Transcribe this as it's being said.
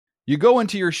You go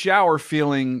into your shower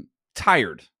feeling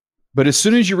tired, but as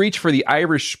soon as you reach for the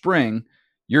Irish Spring,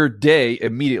 your day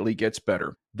immediately gets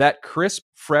better. That crisp,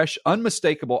 fresh,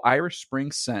 unmistakable Irish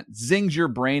Spring scent zings your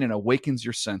brain and awakens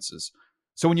your senses.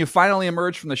 So when you finally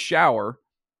emerge from the shower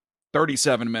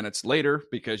 37 minutes later,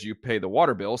 because you pay the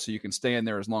water bill so you can stay in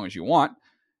there as long as you want,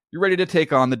 you're ready to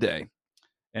take on the day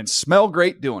and smell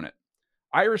great doing it.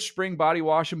 Irish Spring Body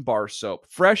Wash and Bar Soap.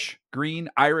 Fresh, green,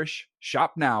 Irish.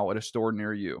 Shop now at a store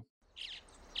near you.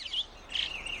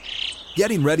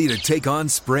 Getting ready to take on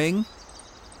spring?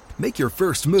 Make your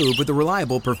first move with the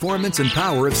reliable performance and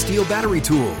power of Steel battery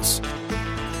tools.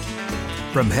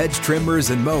 From hedge trimmers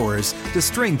and mowers to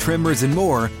string trimmers and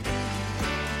more,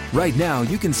 right now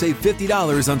you can save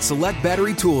 $50 on select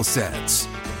battery tool sets.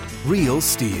 Real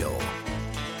Steel.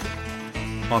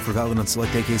 Offer valid on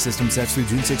select AK system sets through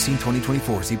June 16,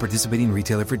 2024. See participating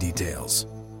retailer for details.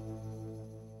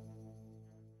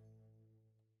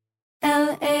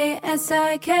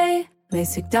 LASIK,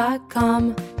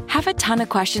 LASIK.com. Have a ton of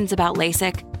questions about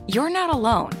LASIK? You're not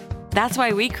alone. That's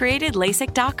why we created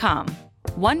LASIK.com.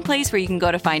 One place where you can go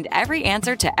to find every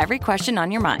answer to every question on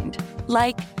your mind.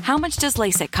 Like, how much does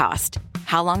LASIK cost?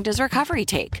 How long does recovery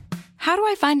take? How do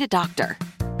I find a doctor?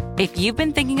 If you've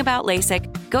been thinking about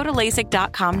LASIK, go to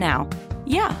LASIK.com now.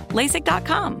 Yeah,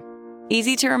 LASIK.com.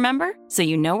 Easy to remember, so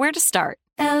you know where to start.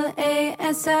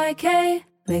 LASIK,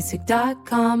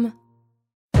 LASIK.com.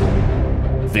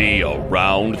 The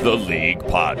Around the League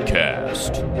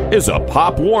podcast is a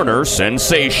Pop Warner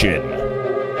sensation.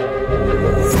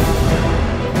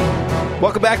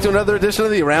 Welcome back to another edition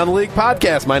of the Around the League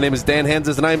podcast. My name is Dan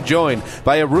Hanses, and I'm joined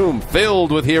by a room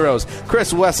filled with heroes.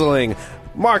 Chris Wesseling,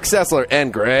 Mark Sessler,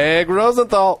 and Greg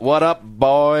Rosenthal. What up,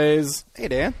 boys? Hey,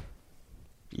 Dan.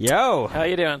 Yo. How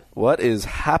you doing? What is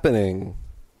happening?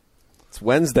 It's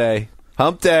Wednesday.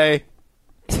 Hump day.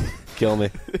 Kill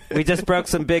me. We just broke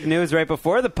some big news right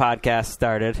before the podcast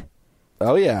started.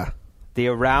 Oh, yeah. The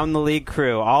Around the League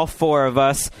crew, all four of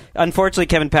us. Unfortunately,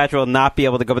 Kevin Patrick will not be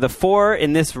able to go, but the four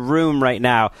in this room right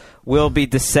now will be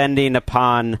descending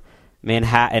upon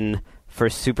Manhattan for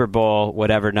Super Bowl,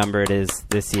 whatever number it is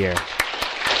this year.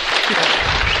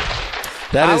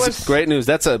 That is great news.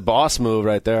 That's a boss move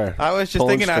right there. I was just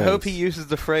Pulling thinking, strings. I hope he uses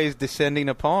the phrase descending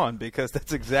upon, because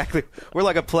that's exactly, we're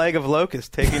like a plague of locusts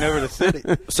taking over the city.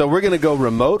 So we're going to go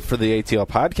remote for the ATL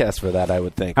podcast for that, I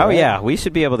would think. Oh, right? yeah. We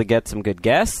should be able to get some good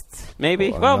guests,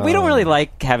 maybe. Well, we don't really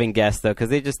like having guests, though, because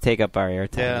they just take up our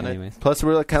airtime anyways. Plus,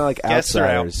 we're kind of like Guests are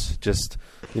out. outsiders. Just,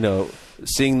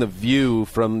 seeing the view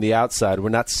from the outside. We're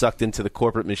not sucked into the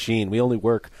corporate machine. We only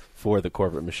work for the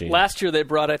corporate machine. Last year they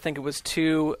brought, I think it was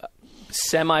 2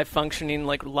 semi-functioning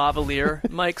like lavalier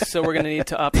mics, so we're going to need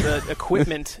to up the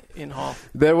equipment in Hall.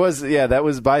 That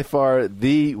was by far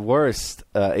the worst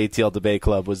ATL Debate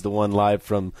Club, was the one live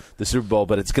from the Super Bowl,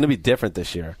 but it's going to be different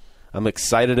this year. I'm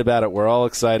excited about it. We're all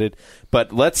excited.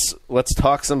 But let's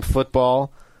talk some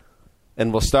football,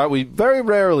 and we'll start. We very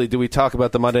rarely do we talk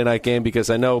about the Monday night game, because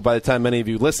I know by the time many of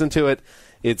you listen to it,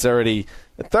 it's already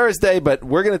Thursday, but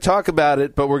we're going to talk about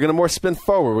it, but we're going to more spin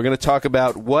forward. We're going to talk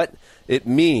about what it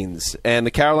means. And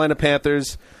the Carolina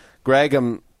Panthers, Greg,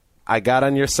 I got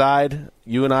on your side.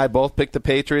 You and I both picked the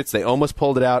Patriots. They almost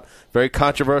pulled it out. Very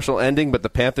controversial ending, but the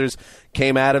Panthers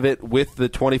came out of it with the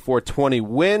 24-20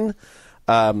 win.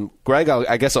 Greg,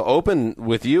 I guess I'll open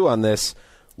with you on this.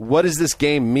 What does this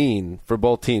game mean for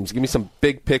both teams? Give me some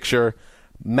big picture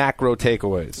macro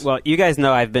takeaways. Well, you guys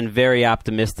know I've been very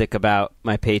optimistic about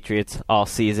my Patriots all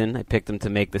season. I picked them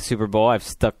to make the Super Bowl. I've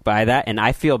stuck by that, and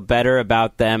I feel better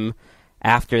about them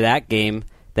after that game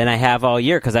than I have all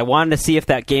year, because I wanted to see if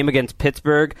that game against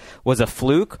Pittsburgh was a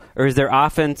fluke, or is their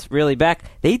offense really back.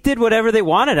 They did whatever they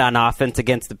wanted on offense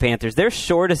against the Panthers. Their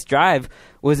shortest drive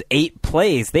was 8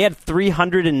 plays. They had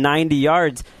 390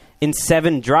 yards in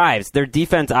 7 drives. Their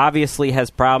defense obviously has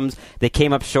problems. They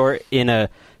came up short in a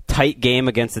tight game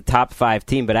against the top 5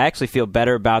 team, but I actually feel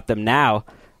better about them now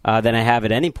than I have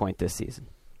at any point this season.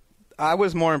 I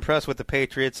was more impressed with the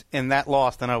Patriots in that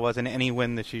loss than I was in any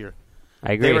win this year.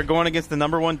 I agree. They were going against the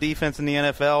number 1 defense in the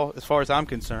NFL, as far as I'm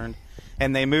concerned,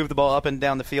 and they moved the ball up and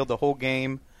down the field the whole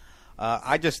game.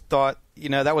 I just thought,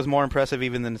 that was more impressive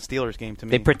even than the Steelers game to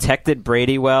me. They protected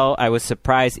Brady well. I was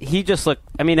surprised. He just looked,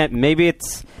 maybe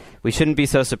we shouldn't be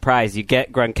so surprised. You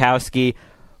get Gronkowski,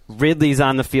 Ridley's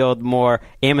on the field more,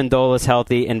 Amendola's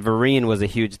healthy, and Vereen was a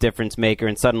huge difference maker,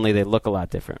 and suddenly they look a lot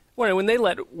different. Well, when they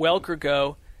let Welker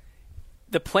go,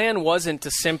 the plan wasn't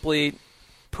to simply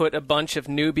put a bunch of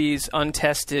newbies,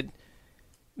 untested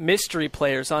mystery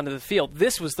players onto the field.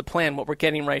 This was the plan, what we're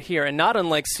getting right here, and not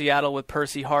unlike Seattle with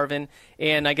Percy Harvin,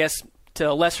 and I guess to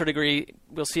a lesser degree,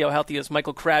 we'll see how healthy is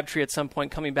Michael Crabtree at some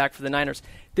point coming back for the Niners.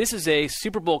 This is a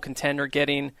Super Bowl contender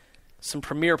getting some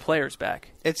premier players back.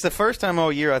 It's the first time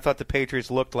all year I thought the Patriots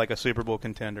looked like a Super Bowl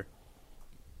contender.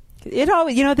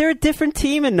 They're a different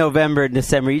team in November and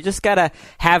December. You just got to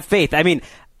have faith. I mean,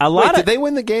 did they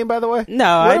win the game, by the way?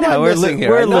 No, I know. We're losing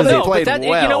here. I know losing. they played but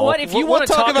well. You know what? If you want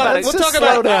to talk about it, we'll talk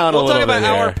about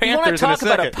our you Panthers want to talk in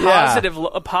a about second.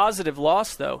 a positive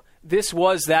loss, though. This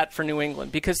was that for New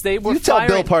England because they were. You tell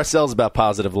Bill Parcells about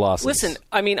positive losses. Listen,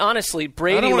 I mean, honestly, I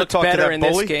Brady don't wanna looked talk to better that in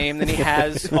bully. this game than he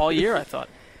has all year, I thought.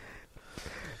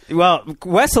 Well,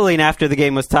 Wesseling after the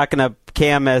game was talking up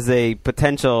Cam as a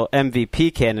potential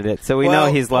MVP candidate, so we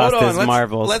know he's lost his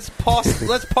marbles. Let's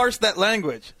parse that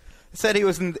language. Said he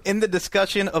was in the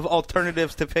discussion of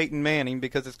alternatives to Peyton Manning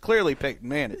because it's clearly Peyton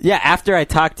Manning. Yeah, after I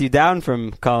talked you down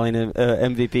from calling him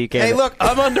MVP candidate. Hey, look,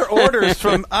 I'm under orders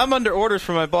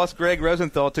from my boss Greg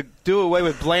Rosenthal to do away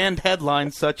with bland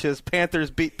headlines such as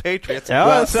Panthers beat Patriots. So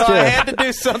I had to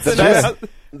do something about.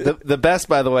 The best,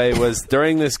 by the way, was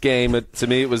during this game. To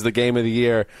me, it was the game of the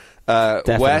year.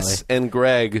 Wes and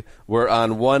Greg were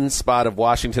on one spot of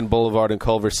Washington Boulevard in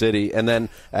Culver City, and then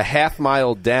a half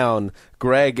mile down,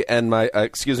 Greg and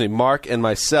Mark and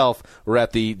myself were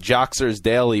at the Joxers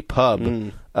Daily Pub.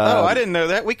 I didn't know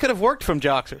that. We could have worked from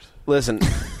Joxers. Listen,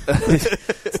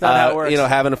 It's not how it works.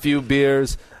 Having a few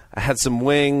beers. I had some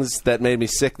wings that made me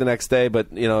sick the next day,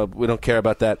 but we don't care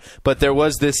about that. But there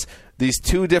was these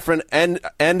two different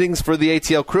endings for the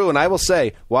ATL crew, and I will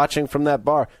say, watching from that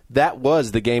bar, that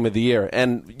was the game of the year.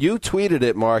 And you tweeted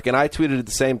it, Mark, and I tweeted it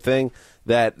the same thing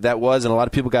that was, and a lot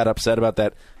of people got upset about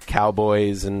that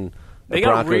Cowboys and They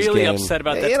Broncos got really game. upset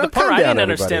about that. Hey, To the part calm I down,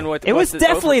 didn't everybody. understand what It was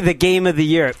definitely the game of the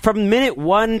year. From minute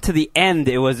 1 to the end,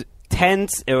 it was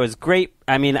tense. It was great.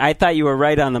 I mean, I thought you were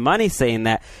right on the money saying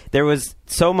that. There was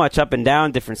so much up and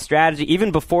down, different strategy.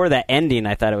 Even before that ending,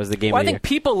 I thought it was the game of the year. I think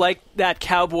people like that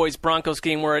Cowboys-Broncos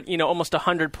game where almost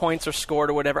 100 points are scored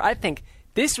or whatever. I think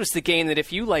this was the game that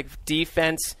if you like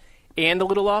defense and a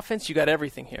little offense, you got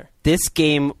everything here. This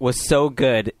game was so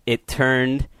good, it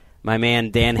turned my man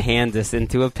Dan Hansis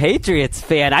into a Patriots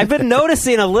fan. I've been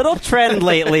noticing a little trend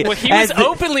lately. Well, he was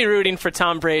openly rooting for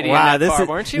Tom Brady in that bar,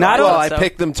 weren't you? I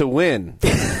picked them to win.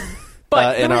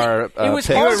 But in our it was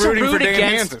pick. hard to rooting for root Dan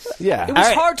against. Hansis. Yeah. It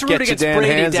was hard to root Get you against Dan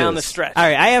Brady Hansis. down the stretch. All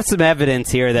right, I have some evidence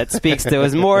here that speaks to it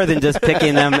was more than just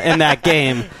picking them in that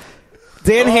game.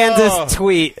 Dan Hansis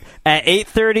tweet at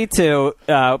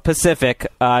 8:32 Pacific,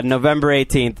 November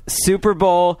 18th. Super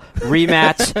Bowl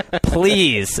rematch,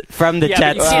 please, from the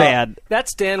Jets but you fan.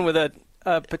 That's Dan with a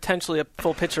potentially a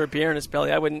full pitcher of beer in his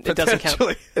belly. I wouldn't. It doesn't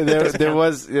count. There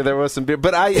was some beer,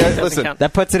 but I listen. count.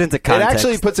 That puts it into context. It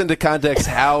actually puts into context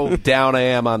how down I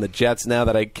am on the Jets now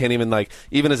that I can't even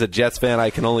even as a Jets fan, I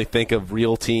can only think of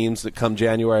real teams that come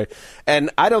January.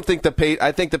 And I don't think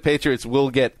I think the Patriots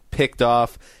will get picked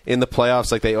off in the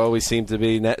playoffs like they always seem to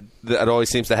be. That always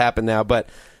seems to happen now, but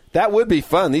that would be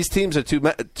fun. These teams are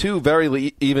two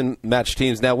very even matched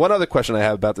teams. Now, one other question I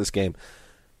have about this game.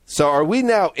 So are we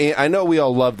now – I know we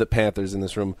all love the Panthers in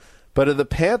this room, but are the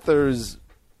Panthers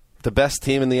the best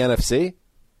team in the NFC?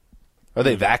 Are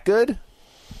they that good?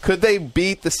 Could they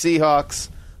beat the Seahawks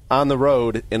on the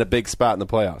road in a big spot in the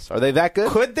playoffs? Are they that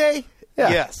good? Could they?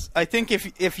 Yeah. Yes. I think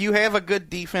if you have a good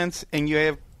defense and you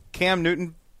have Cam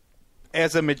Newton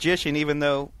as a magician, even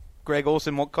though Greg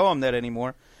Olsen won't call him that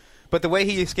anymore, but the way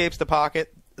he escapes the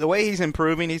pocket, the way he's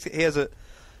improving, he has a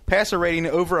passer rating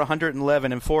over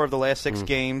 111 in 4 of the last 6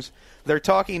 games. They're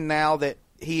talking now that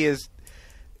he is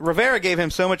 – Rivera gave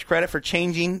him so much credit for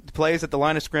changing plays at the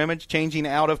line of scrimmage, changing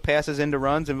out of passes into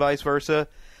runs and vice versa.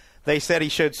 They said he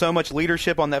showed so much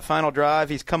leadership on that final drive.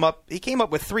 He came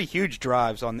up with 3 huge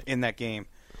drives in that game.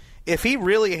 If he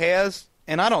really has –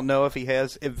 and I don't know if he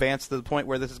has advanced to the point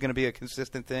where this is going to be a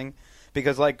consistent thing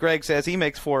because like Greg says, he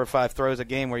makes 4 or 5 throws a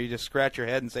game where you just scratch your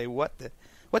head and say, what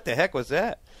the heck was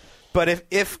that? But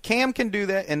if Cam can do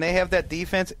that and they have that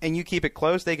defense and you keep it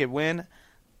close, they could win.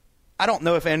 I don't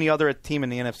know if any other team in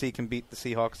the NFC can beat the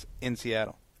Seahawks in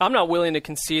Seattle. I'm not willing to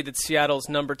concede that Seattle's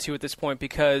number 2 at this point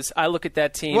because I look at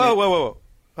that team. Whoa.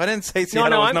 I didn't say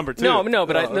Seattle was number 2. No,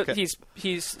 but okay.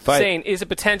 he's saying, is it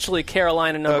potentially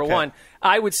Carolina number 1?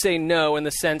 I would say no in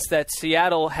the sense that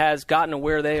Seattle has gotten to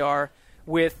where they are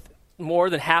with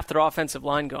more than half their offensive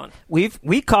line gone.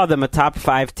 We called them a top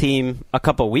 5 team a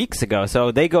couple weeks ago.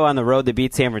 So they go on the road. They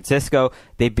beat San Francisco.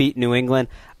 They beat New England.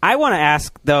 I want to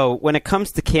ask, though, when it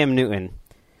comes to Cam Newton,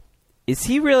 is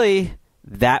he really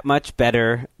that much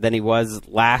better than he was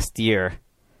last year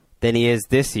than he is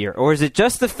this year? Or is it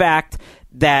just the fact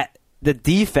that the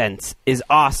defense is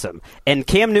awesome. And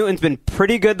Cam Newton's been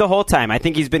pretty good the whole time. I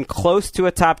think he's been close to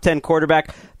a top 10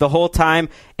 quarterback the whole time.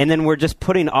 And then we're just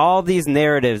putting all these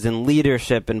narratives and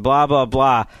leadership and blah, blah,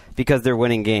 blah because they're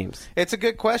winning games. It's a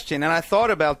good question. And I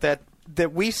thought about that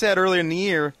we said earlier in the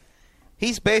year,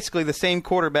 he's basically the same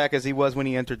quarterback as he was when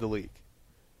he entered the league.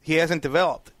 He hasn't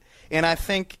developed. And I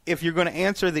think if you're going to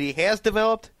answer that he has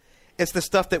developed, it's the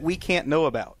stuff that we can't know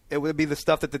about. It would be the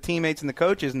stuff that the teammates and the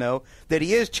coaches know, that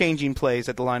he is changing plays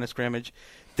at the line of scrimmage,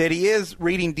 that he is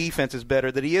reading defenses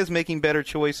better, that he is making better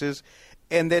choices,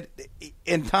 and that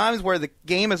in times where the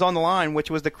game is on the line, which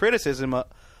was the criticism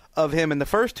of him in the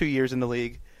first 2 years in the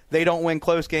league, they don't win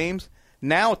close games.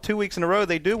 Now, 2 weeks in a row,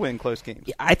 they do win close games.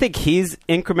 I think he's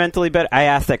incrementally better. I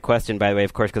asked that question, by the way,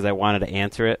 of course, because I wanted to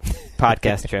answer it.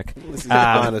 Podcast trick.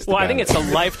 Well, I think it's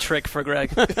a life trick for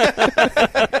Greg.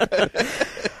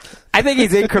 I think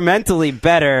he's incrementally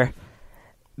better,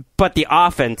 but the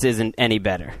offense isn't any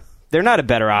better. They're not a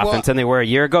better offense than they were a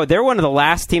year ago. They're one of the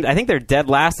last teams. I think they're dead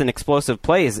last in explosive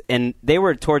plays, and they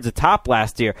were towards the top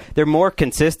last year. They're more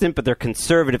consistent, but they're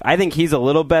conservative. I think he's a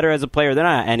little better as a player. They're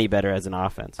not any better as an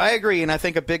offense. I agree, and I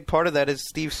think a big part of that is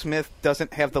Steve Smith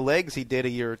doesn't have the legs he did a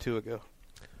year or two ago.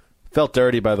 Felt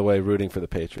dirty, by the way, rooting for the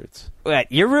Patriots.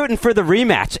 You're rooting for the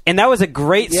rematch, and that was a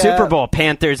great Super Bowl,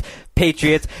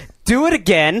 Panthers-Patriots. Do it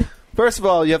again. First of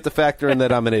all, you have to factor in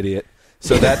that I'm an idiot.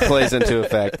 So that plays into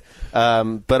effect,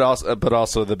 but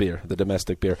also the beer, the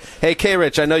domestic beer. Hey,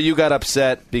 K-Rich, I know you got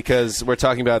upset because we're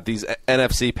talking about these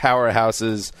NFC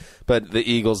powerhouses, but the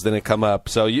Eagles didn't come up.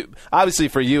 So obviously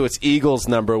for you, it's Eagles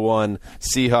number 1,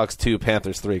 Seahawks 2,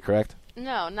 Panthers 3, correct?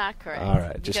 No, not correct. All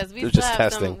right, because we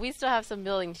still have some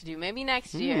building to do. Maybe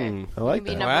next year. I like we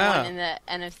can be number 1 in the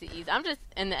NFC East.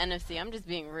 I'm just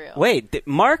being real. Wait,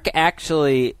 Mark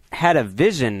actually had a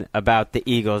vision about the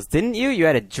Eagles, didn't you? You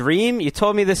had a dream. You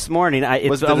told me this morning.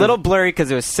 It's a little blurry because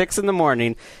it was 6 in the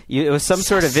morning. It was some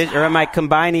sort of vision, or am I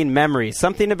combining memories?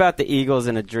 Something about the Eagles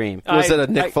in a dream. Was it a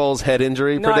Nick Foles head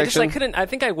injury prediction? I couldn't. I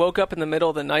think I woke up in the middle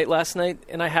of the night last night,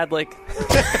 and I had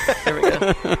there we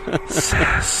go.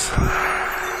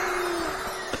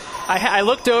 I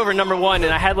looked over, number 1,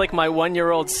 and I had my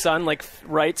 1-year-old son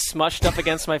right smushed up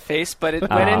against my face, but it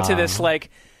went into this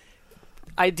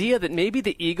idea that maybe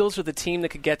the Eagles are the team that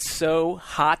could get so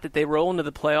hot that they roll into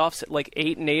the playoffs at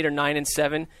 8-8 or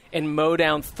 9-7 and mow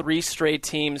down 3 straight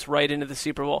teams right into the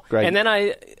Super Bowl. Greg, and then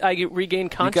I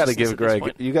regained consciousness.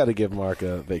 You got to give Mark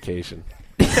a vacation.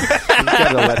 You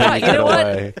gotta let him get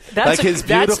away. His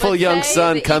beautiful young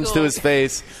son comes to his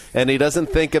face, and he doesn't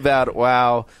think about,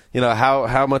 wow,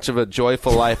 how much of a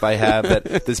joyful life I have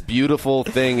that this beautiful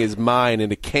thing is mine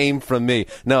and it came from me.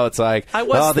 No, it's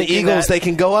the Eagles, they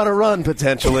can go on a run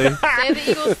potentially. Say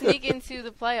the Eagles sneak into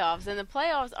the playoffs, and the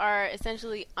playoffs are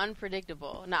essentially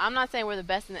unpredictable. Now, I'm not saying we're the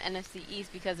best in the NFC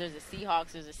East because there's the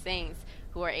Seahawks, there's the Saints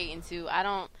who are 8-2. I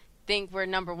don't think we're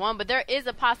number 1, but there is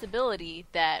a possibility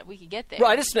that we could get there.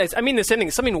 Well, this ending,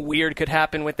 something weird could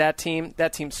happen with that team.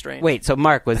 That team's strange. Wait, so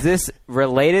Mark, was this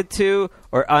related to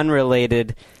or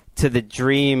unrelated to the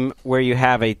dream where you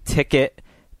have a ticket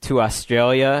to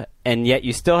Australia and yet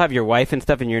you still have your wife and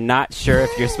stuff and you're not sure if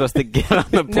you're supposed to get on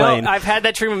the plane? No, I've had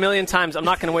that dream a million times. I'm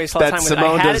not going to waste all the time with it.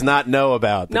 Simone does not know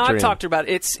about the dream. I've talked to her about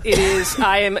it. It is,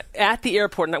 I am at the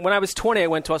airport. When I was 20, I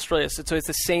went to Australia, so it's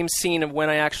the same scene of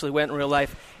when I actually went in real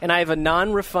life. And I have a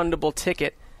non-refundable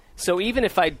ticket, so even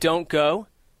if I don't go,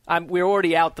 we're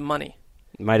already out the money.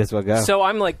 Might as well go. So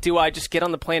I'm do I just get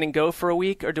on the plane and go for a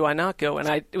week, or do I not go? And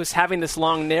I was having this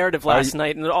long narrative last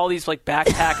night, and all these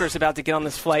backpackers about to get on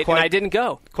this flight, and I didn't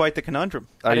go. Quite the conundrum.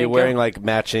 Are you wearing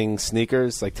matching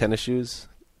sneakers, tennis shoes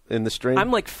in the stream?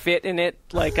 I'm fit in it.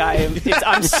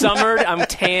 I'm summered. I'm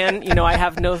tan. I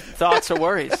have no thoughts or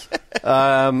worries.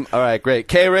 All right, great.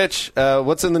 K-Rich,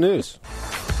 what's in the news?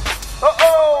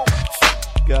 Uh-oh!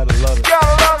 Gotta love it.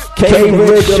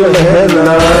 K-Rich in the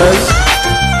headlines.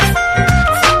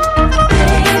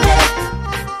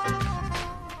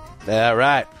 All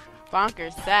right.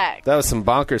 Bonker sack. That was some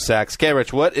bonker sacks.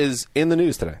 K-Rich, what is in the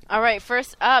news today? All right,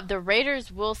 first up, the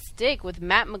Raiders will stick with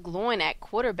Matt McGloin at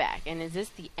quarterback. And is this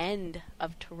the end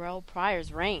of Terrell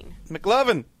Pryor's reign?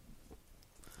 McLovin.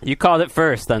 You called it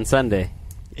first on Sunday.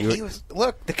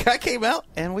 Look, the guy came out,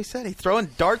 and we said he's throwing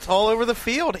darts all over the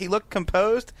field. He looked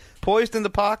composed, poised in the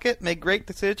pocket, made great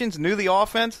decisions, knew the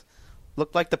offense.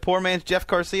 Looked like the poor man's Jeff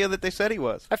Garcia that they said he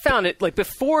was. I found it,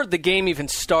 before the game even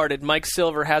started, Mike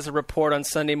Silver has a report on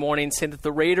Sunday morning saying that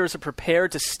the Raiders are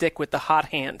prepared to stick with the hot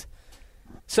hand.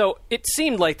 So it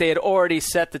seemed like they had already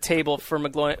set the table for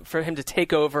McGloin, for him to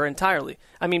take over entirely.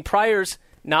 I mean, Pryor's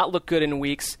not looked good in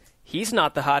weeks. He's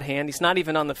not the hot hand. He's not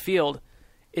even on the field.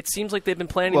 it seems like they've been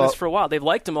planning this for a while. They've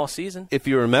liked him all season. If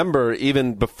you remember,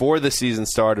 even before the season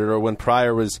started or when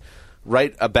Pryor was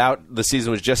right about the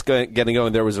season was just getting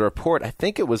going, there was a report, I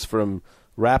think it was from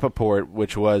Rappaport,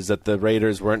 which was that the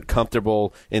Raiders weren't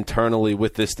comfortable internally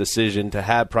with this decision to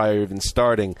have Pryor even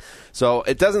starting. So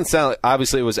it doesn't sound like,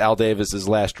 obviously it was Al Davis's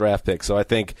last draft pick, so I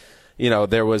think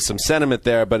there was some sentiment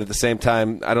there, but at the same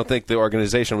time, I don't think the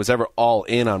organization was ever all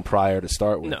in on Pryor to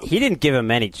start with. No. He didn't give him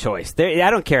any choice.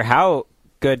 I don't care how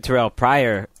good Terrell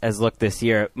Pryor has looked this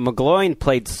year. McGloin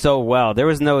played so well. There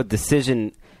was no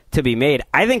decision to be made.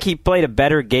 I think he played a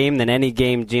better game than any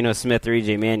game Geno Smith or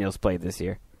E.J. Manuel's played this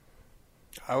year.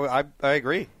 I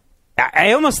agree.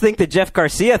 I almost think the Jeff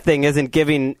Garcia thing isn't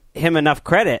giving him enough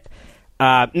credit.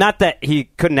 Not that he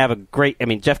couldn't have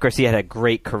Jeff Garcia had a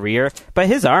great career, but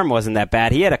his arm wasn't that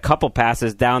bad. He had a couple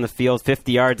passes down the field,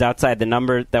 50 yards outside the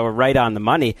number that were right on the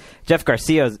money. Jeff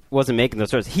Garcia wasn't making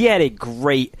those throws. He had a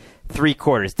great 3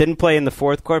 quarters. Didn't play in the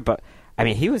fourth quarter, but,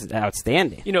 he was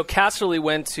outstanding. Casserly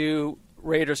went to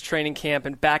Raiders training camp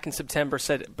and back in September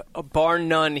said, bar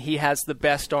none, he has the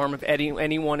best arm of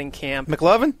anyone in camp.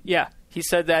 McLovin? Yeah, he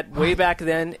said that way back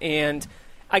then, and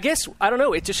I guess, I don't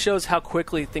know, it just shows how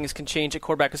quickly things can change at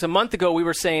quarterback. Because a month ago we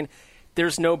were saying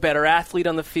there's no better athlete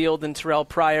on the field than Terrell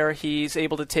Pryor. He's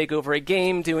able to take over a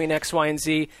game doing X, Y, and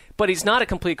Z, but he's not a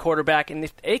complete quarterback. And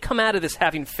if they come out of this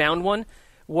having found one,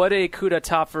 what a coup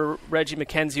d'etat for Reggie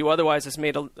McKenzie, who otherwise has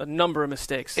made a number of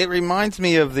mistakes. It reminds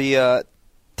me of the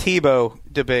Tebow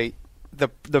debate,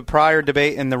 the Pryor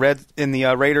debate in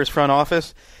the Raiders front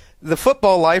office. The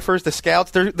football lifers, the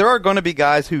scouts, there are going to be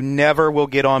guys who never will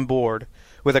get on board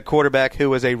with a quarterback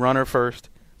who is a runner first,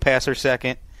 passer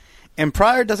second. And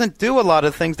Pryor doesn't do a lot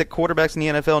of things that quarterbacks in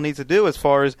the NFL need to do as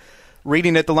far as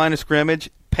reading at the line of scrimmage,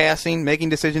 passing, making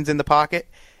decisions in the pocket.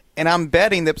 And I'm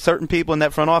betting that certain people in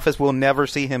that front office will never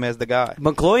see him as the guy.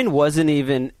 McGloin wasn't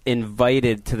even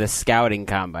invited to the scouting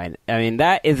combine.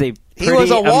 That is a pretty... He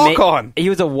was a walk-on. He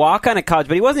was a walk-on at college,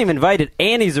 but he wasn't even invited,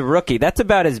 and he's a rookie. That's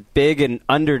about as big an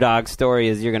underdog story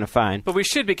as you're going to find. But we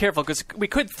should be careful, because we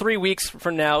could 3 weeks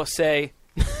from now say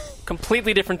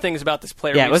completely different things about this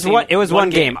player. Yeah, it was one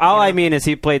game. All I mean is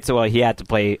he played so well, he had to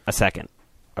play a second.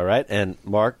 All right, and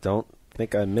Mark, don't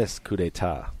think I missed coup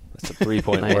d'etat. That's a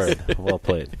 3-point word. Well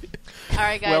played. All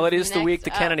right, guys. Well, it is the week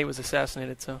that Kennedy was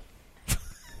assassinated, so.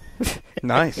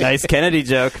 Nice Kennedy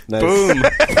joke. Nice. Boom.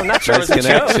 I'm not sure nice it was a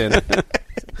connection. joke.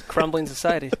 Crumbling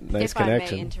society. Nice if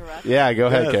connection. I may interrupt. Yeah, go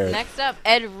ahead, Karen. Next up,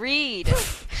 Ed Reed.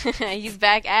 He's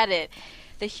back at it.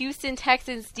 The Houston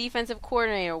Texans defensive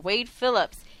coordinator, Wade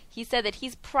Phillips, he said that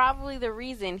he's probably the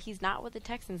reason he's not with the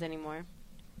Texans anymore.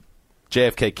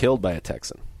 JFK killed by a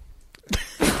Texan.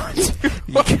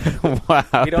 Wow.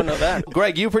 We don't know that.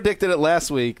 Greg, you predicted it last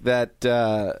week that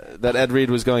Ed Reed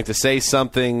was going to say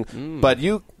something, but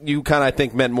you kind of, I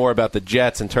think, meant more about the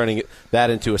Jets and turning that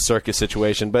into a circus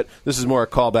situation. But this is more a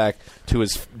callback to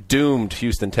his doomed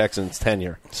Houston Texans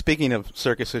tenure. Speaking of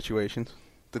circus situations,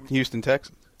 the Houston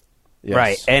Texans. Yes.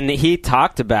 Right, and he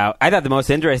talked about, I thought the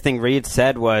most interesting Reed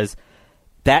said was,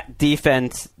 that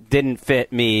defense didn't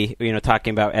fit me,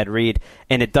 talking about Ed Reed,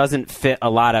 and it doesn't fit a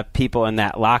lot of people in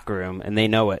that locker room, and they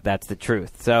know it. That's the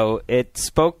truth. So it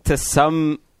spoke to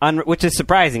some, which is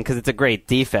surprising because it's a great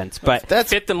defense. But that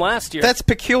fit them last year. That's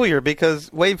peculiar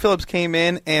because Wade Phillips came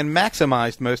in and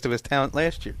maximized most of his talent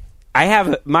last year. I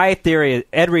have my theory.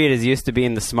 Ed Reed is used to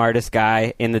being the smartest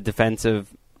guy in the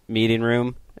defensive meeting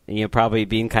room, and, probably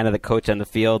being kind of the coach on the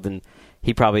field, and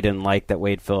he probably didn't like that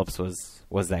Wade Phillips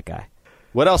was that guy.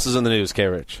 What else is in the news,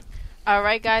 K-Rich? All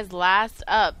right, guys, last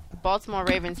up, Baltimore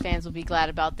Ravens fans will be glad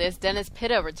about this. Dennis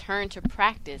Pitta returned to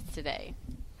practice today.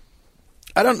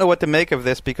 I don't know what to make of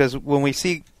this because when we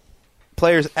see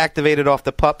players activated off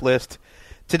the PUP list,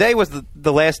 today was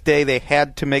the last day they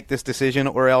had to make this decision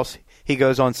or else he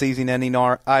goes on season-ending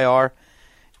IR.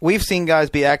 We've seen guys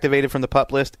be activated from the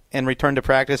PUP list and return to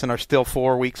practice and are still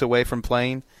 4 weeks away from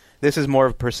playing. This is more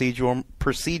of a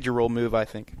procedural move, I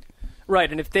think. Right,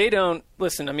 and if they don't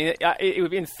listen, it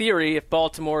would be in theory, if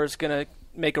Baltimore is going to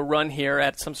make a run here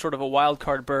at some sort of a wild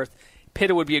card berth,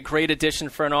 Pitta would be a great addition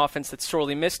for an offense that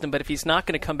sorely missed him. But if he's not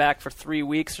going to come back for 3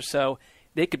 weeks or so,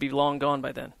 they could be long gone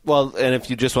by then. Well, and if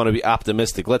you just want to be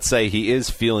optimistic, let's say he is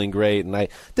feeling great, and I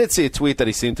did see a tweet that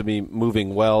he seemed to be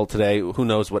moving well today. Who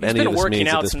knows what any of this means at this point. He's been working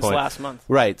out since last month.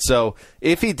 Right, so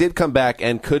if he did come back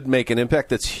and could make an impact,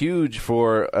 that's huge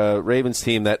for a Ravens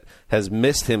team that has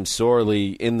missed him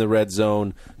sorely in the red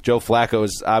zone. Joe Flacco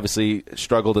has obviously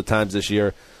struggled at times this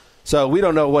year. So we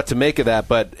don't know what to make of that,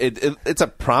 but it's a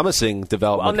promising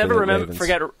development. I'll never for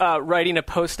forget writing a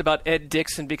post about Ed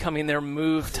Dixon becoming their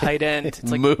move tight end. It's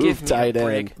like, move give me tight a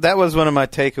break. end. That was one of my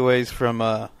takeaways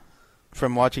from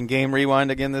from watching Game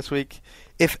Rewind again this week.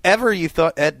 If ever you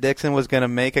thought Ed Dixon was going to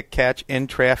make a catch in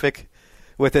traffic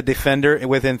with a defender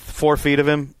within 4 feet of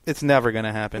him, it's never going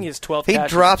to happen. He has 12 He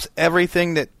catches. drops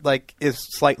everything that is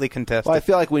slightly contested. Well, I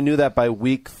feel like we knew that by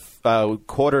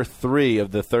quarter 3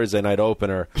 of the Thursday night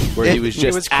opener, where he was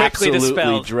just was quickly absolutely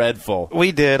dispelled. dreadful.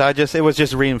 We did. It was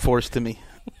just reinforced to me.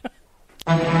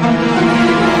 Stick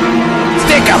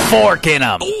a fork in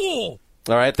him.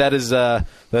 All right, that is our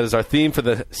theme for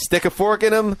the Stick a Fork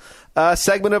in 'em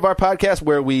segment of our podcast,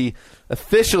 where we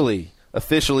officially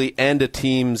end a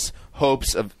team's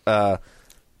hopes of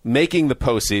making the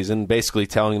postseason, basically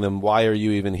telling them, why are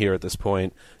you even here at this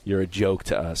point? You're a joke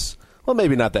to us. Well,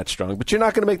 maybe not that strong, but you're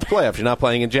not going to make the playoffs. You're not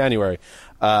playing in January.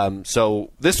 So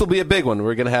this will be a big one.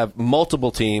 We're going to have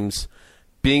multiple teams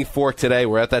being forked today.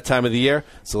 We're at that time of the year,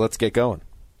 so let's get going.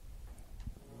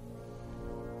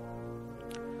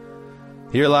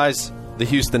 Here lies the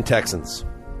Houston Texans.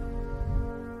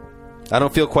 I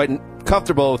don't feel quite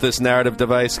comfortable with this narrative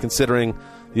device, considering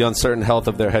the uncertain health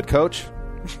of their head coach.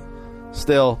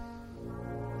 Still,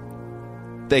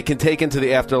 they can take into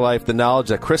the afterlife the knowledge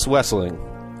that Chris Wesseling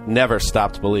never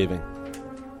stopped believing.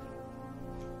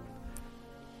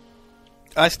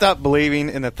 I stopped believing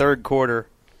in the third quarter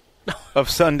of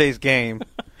Sunday's game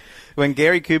when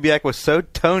Gary Kubiak was so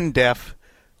tone deaf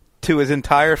to his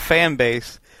entire fan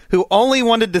base, who only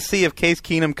wanted to see if Case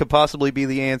Keenum could possibly be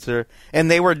the answer,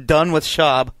 and they were done with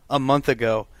Schaub a month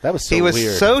ago. That was so He was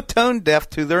weird. so tone deaf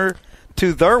to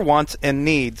their wants and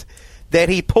needs that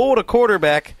he pulled a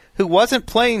quarterback who wasn't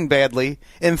playing badly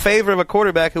in favor of a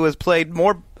quarterback who has played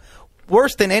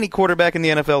worse than any quarterback in the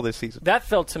NFL this season. That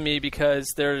felt to me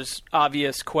because there's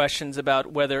obvious questions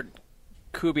about whether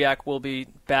Kubiak will be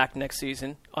back next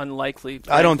season. Unlikely.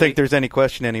 Frankly. I don't think there's any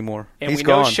question anymore. And He's we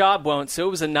gone. know Schaub won't, so it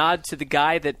was a nod to the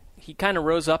guy that he kind of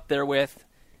rose up there with.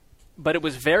 But it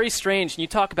was very strange. And you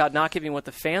talk about not giving what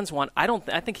the fans want. I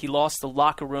think he lost the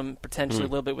locker room potentially a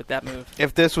little bit with that move.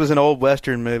 If this was an old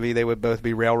Western movie, they would both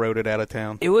be railroaded out of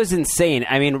town. It was insane.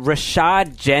 I mean,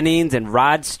 Rashad Jennings and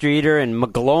Rod Streeter and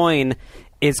McGloin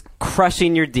is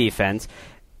crushing your defense.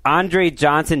 Andre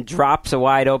Johnson drops a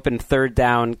wide open third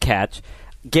down catch.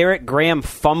 Garrett Graham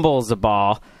fumbles the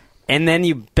ball. And then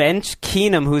you bench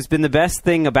Keenum, who's been the best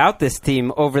thing about this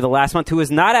team over the last month, who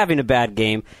is not having a bad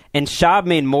game. And Schaub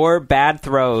made more bad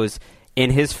throws in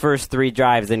his first 3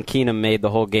 drives than Keenum made the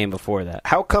whole game before that.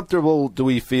 How comfortable do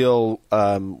we feel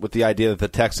with the idea that the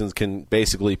Texans can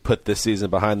basically put this season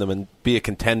behind them and be a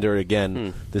contender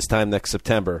again this time next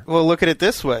September? Well, look at it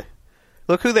this way.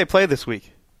 Look who they play this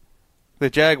week. The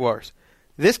Jaguars.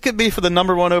 This could be for the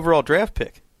number 1 overall draft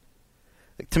pick.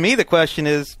 To me, the question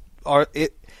is,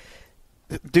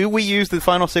 do we use the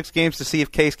final 6 games to see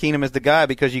if Case Keenum is the guy?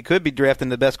 Because you could be drafting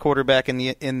the best quarterback in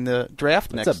the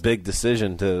draft next. That's a big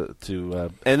decision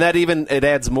to and that even it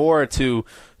adds more to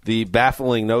the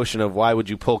baffling notion of why would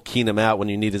you pull Keenum out when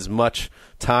you need as much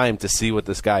time to see what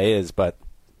this guy is. But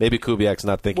maybe Kubiak's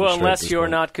not thinking. Well, straight at unless this you're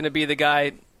point. not going to be the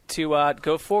guy to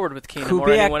go forward with Keenum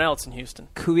or anyone else in Houston.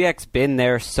 Kubiak's been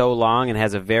there so long and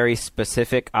has a very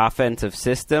specific offensive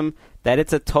system that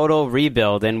it's a total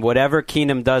rebuild, and whatever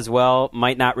Keenum does well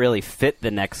might not really fit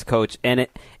the next coach, and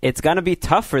it's going to be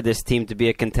tough for this team to be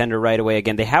a contender right away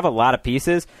again. They have a lot of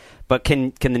pieces, but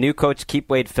can the new coach keep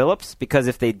Wade Phillips? Because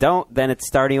if they don't, then it's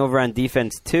starting over on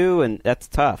defense too, and that's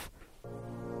tough.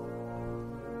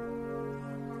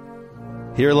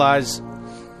 Here lies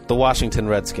the Washington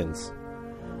Redskins.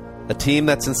 A team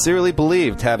that sincerely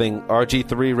believed having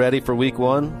RG3 ready for Week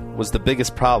 1 was the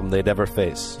biggest problem they'd ever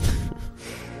face.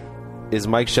 Is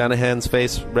Mike Shanahan's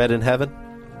face red in heaven?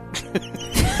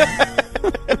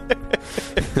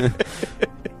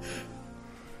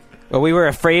 Well, we were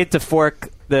afraid to fork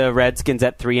the Redskins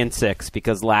at 3-6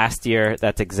 because last year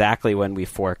that's exactly when we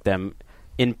forked them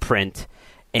in print,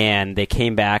 and they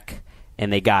came back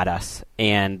and they got us.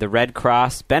 And the Red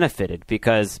Cross benefited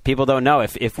because people don't know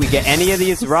if we get any of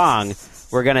these wrong,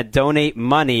 we're going to donate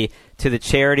money to the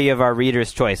charity of our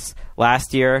reader's choice.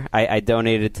 Last year, I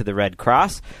donated to the Red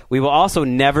Cross. We will also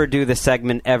never do the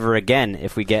segment ever again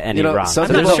if we get any wrong. So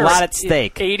there's a lot at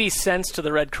stake. 80 cents to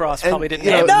the Red Cross probably didn't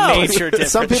you make know, a major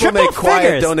difference. Some people make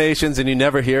quiet donations and you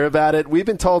never hear about it. We've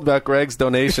been told about Greg's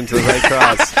donation to the Red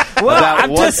Cross about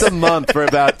once a month for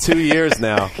about 2 years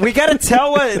now. We got to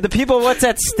tell the people what's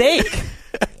at stake.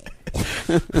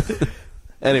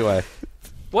 Anyway.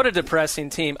 What a depressing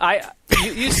team.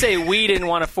 You say we didn't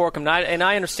want to fork them, and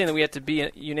I understand that we have to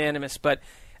be unanimous, but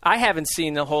I haven't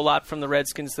seen a whole lot from the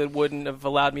Redskins that wouldn't have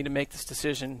allowed me to make this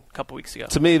decision a couple weeks ago.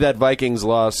 To me, that Vikings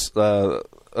loss a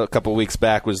couple weeks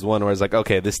back was the one where I was like,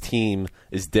 okay, this team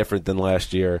is different than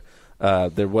last year.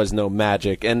 there was no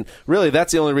magic. And really,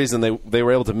 that's the only reason they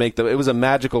were able to make it was a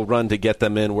magical run to get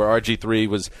them in where RG3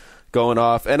 was going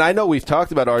off. And I know we've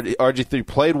talked about RG3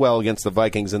 played well against the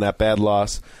Vikings in that bad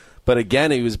loss. But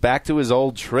again, he was back to his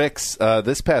old tricks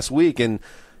this past week. And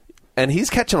he's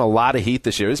catching a lot of heat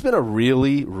this year. It's been a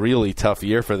really, really tough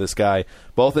year for this guy,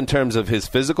 both in terms of his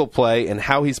physical play and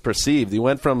how he's perceived. He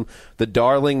went from the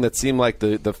darling that seemed like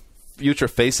the future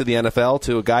face of the NFL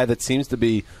to a guy that seems to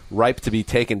be ripe to be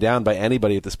taken down by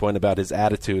anybody at this point about his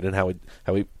attitude and how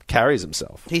he carries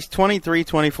himself. He's 23,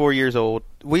 24 years old.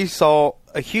 We saw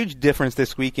a huge difference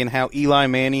this week in how Eli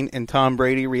Manning and Tom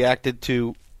Brady reacted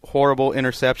to horrible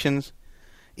interceptions.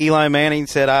 Eli Manning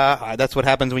said, that's what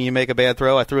happens when you make a bad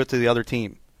throw. I threw it to the other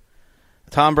team.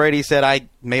 Tom Brady said, I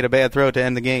made a bad throw to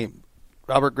end the game.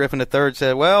 Robert Griffin III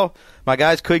said, well, my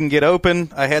guys couldn't get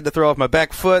open. I had to throw off my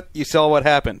back foot. You saw what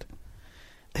happened.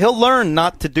 He'll learn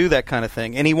not to do that kind of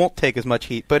thing, and he won't take as much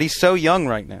heat. But he's so young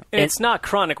right now. And it's not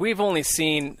chronic. We've only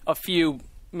seen a few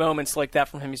moments like that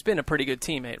from him. He's been a pretty good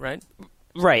teammate, right?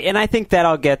 Right, and I think that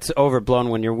all gets overblown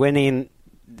when you're winning.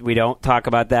 We don't talk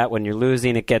about that. When you're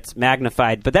losing, it gets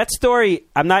magnified. But that story,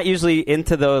 I'm not usually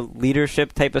into the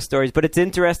leadership type of stories, but it's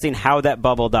interesting how that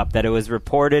bubbled up, that it was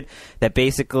reported that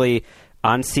basically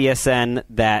on CSN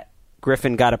that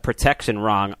Griffin got a protection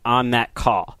wrong on that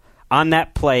call. On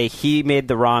that play, he made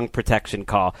the wrong protection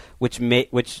call, which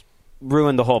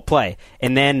ruined the whole play.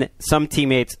 And then some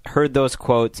teammates heard those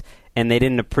quotes, and they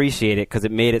didn't appreciate it because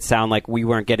it made it sound like we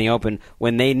weren't getting open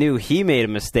when they knew he made a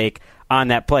mistake on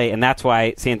that play. And that's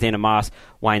why Santana Moss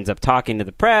winds up talking to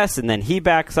the press, and then he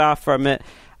backs off from it.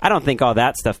 I don't think all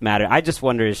that stuff mattered. I just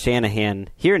wonder, is Shanahan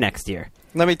here next year?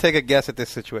 Let me take a guess at this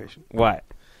situation. What?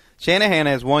 Shanahan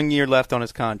has 1 year left on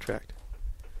his contract.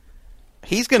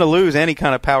 He's going to lose any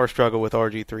kind of power struggle with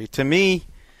RG3. To me,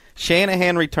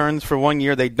 Shanahan returns for 1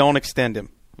 year. They don't extend him.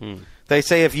 They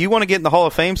say, if you want to get in the Hall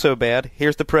of Fame so bad,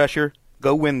 here's the pressure.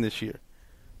 Go win this year.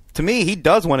 To me, he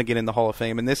does want to get in the Hall of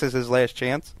Fame, and this is his last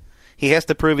chance. He has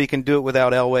to prove he can do it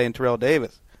without Elway and Terrell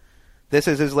Davis. This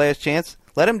is his last chance.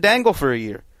 Let him dangle for a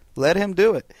year. Let him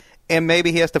do it. And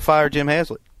maybe he has to fire Jim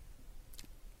Haslett.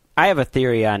 I have a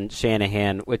theory on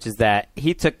Shanahan, which is that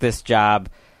he took this job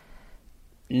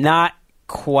not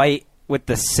quite with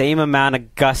the same amount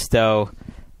of gusto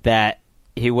that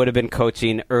he would have been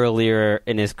coaching earlier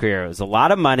in his career. It was a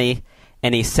lot of money,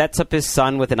 and he sets up his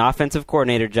son with an offensive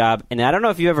coordinator job. And I don't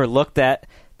know if you ever looked at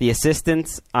the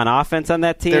assistants on offense on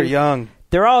that team. They're young.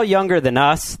 They're all younger than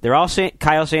us. They're all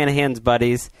Kyle Shanahan's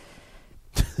buddies.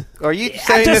 Are you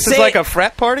saying this is like a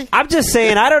frat party? I'm just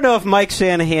saying, I don't know if Mike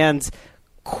Shanahan's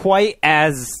quite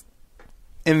as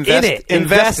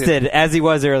invested as he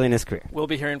was early in his career. We'll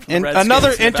be hearing from the Redskins.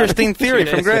 Another interesting theory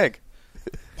from Greg.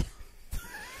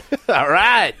 All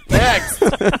right, next.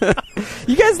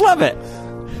 You guys love it.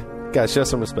 Guys, show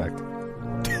some respect.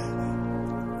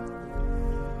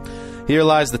 Here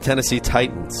lies the Tennessee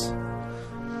Titans,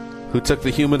 who took the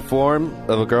human form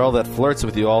of a girl that flirts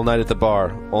with you all night at the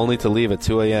bar, only to leave at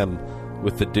 2 a.m.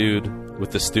 with the dude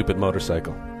with the stupid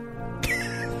motorcycle.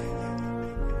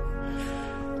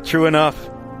 True enough.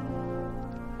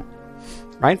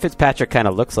 Ryan Fitzpatrick kind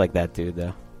of looks like that dude,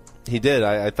 though. He did.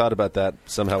 I thought about that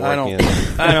somehow working.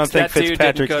 I don't think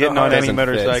Fitzpatrick's getting on any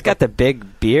motorcycle. He's got the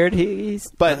big beard.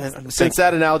 But since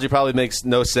that analogy probably makes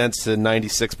no sense to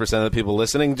 96% of the people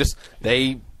listening, just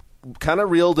they kind of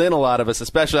reeled in a lot of us.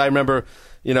 Especially, I remember,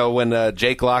 when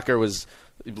Jake Locker was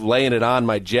laying it on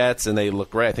my Jets, and they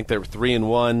looked great. I think they were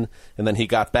 3-1, and then he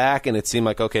got back, and it seemed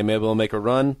like, okay, maybe we'll make a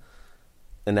run.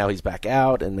 And now he's back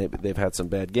out, and they've had some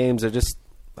bad games. They're just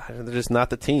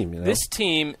not the team. This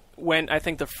team went, I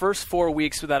think, the first 4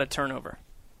 weeks without a turnover.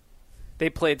 They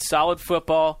played solid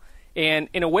football, and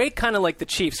in a way kind of like the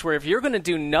Chiefs, where if you're going to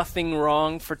do nothing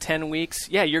wrong for 10 weeks,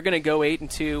 you're going to go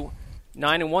 8-2,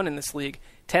 9-1 in this league.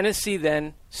 Tennessee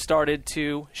then started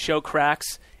to show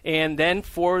cracks, and then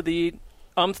for the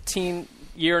umpteenth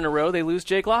year in a row, they lose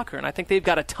Jake Locker, and I think they've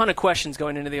got a ton of questions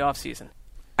going into the offseason.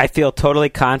 I feel totally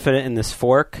confident in this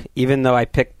fork, even though I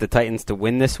picked the Titans to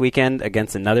win this weekend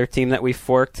against another team that we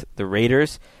forked, the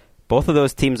Raiders. Both of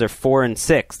those teams are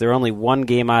 4-6. They're only one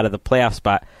game out of the playoff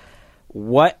spot.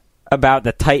 What about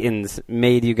the Titans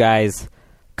made you guys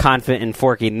confident in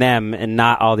forking them and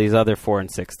not all these other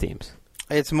 4-6 teams?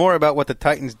 It's more about what the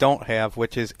Titans don't have,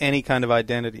 which is any kind of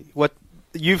identity. What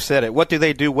you've said it. What do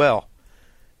they do well?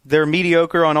 They're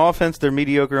mediocre on offense, they're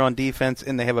mediocre on defense,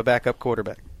 and they have a backup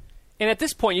quarterback. And at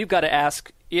this point, you've got to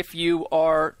ask, if you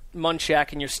are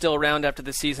Munchak and you're still around after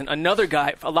the season, another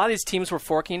guy, a lot of these teams were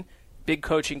forking, big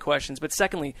coaching questions. But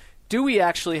secondly, do we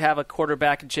actually have a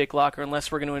quarterback in Jake Locker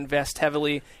unless we're going to invest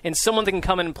heavily in someone that can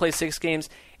come in and play 6 games?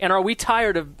 And are we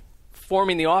tired of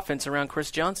forming the offense around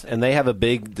Chris Johnson? And they have a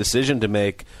big decision to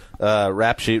make.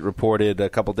 Rap Sheet reported a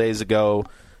couple days ago,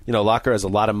 Locker has a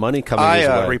lot of money coming his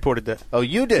way. I reported that. Oh,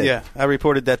 you did? Yeah, I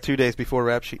reported that 2 days before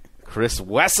Rap Sheet. Chris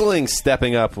Wesseling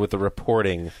stepping up with the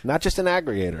reporting, not just an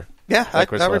aggregator. Yeah, I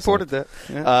reported that.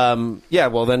 Yeah.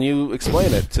 Well, then you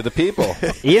explain it to the people.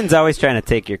 Ian's always trying to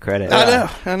take your credit.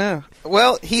 I know.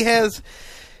 Well,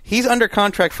 he's under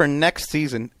contract for next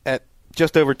season at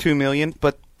just over $2 million,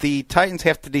 but the Titans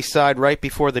have to decide right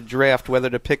before the draft whether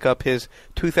to pick up his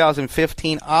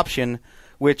 2015 option,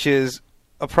 which is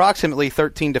approximately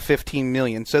 $13 to $15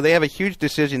 million. So they have a huge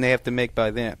decision they have to make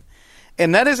by then.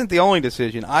 And that isn't the only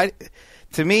decision.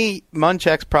 To me,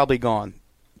 Munchak's probably gone.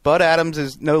 Bud Adams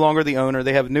is no longer the owner.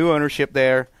 They have new ownership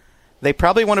there. They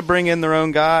probably want to bring in their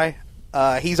own guy.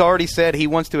 He's already said he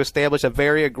wants to establish a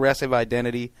very aggressive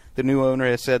identity. The new owner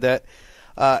has said that.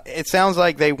 It sounds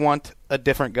like they want a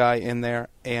different guy in there,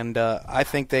 and I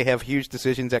think they have huge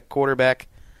decisions at quarterback,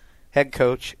 head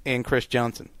coach, and Chris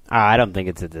Johnson. I don't think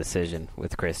it's a decision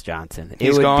with Chris Johnson.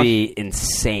 He's it would gone? be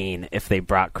insane if they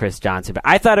brought Chris Johnson back.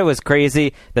 I thought it was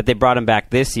crazy that they brought him back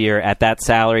this year at that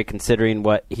salary, considering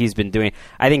what he's been doing.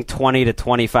 I think 20 to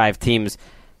 25 teams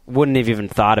wouldn't have even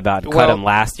thought about cut him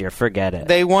last year. Forget it.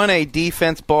 They want a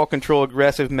defense, ball control,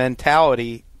 aggressive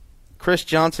mentality. Chris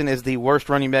Johnson is the worst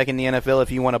running back in the NFL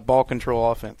if you want a ball control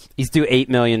offense. He's due $8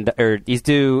 million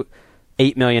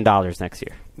next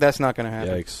year. That's not going to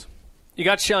happen. Yikes. You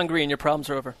got Sean Green. Your problems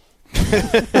are over.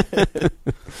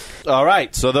 All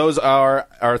right, so those are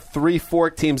our 3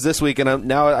 fork teams this week, and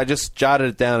now I just jotted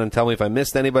it down and tell me if I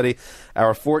missed anybody.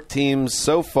 Our 4 teams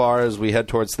so far as we head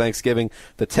towards Thanksgiving: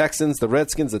 the Texans, the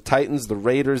Redskins, the Titans, the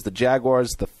Raiders, the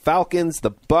Jaguars, the Falcons,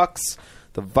 the Bucks,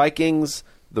 the Vikings,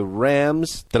 the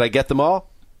Rams. Did I get them all?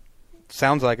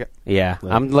 Sounds like it. Yeah,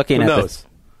 I'm looking Who at knows?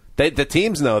 The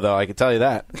teams know, though, I can tell you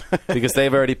that, because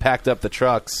they've already packed up the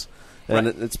trucks. And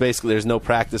it's basically there's no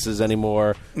practices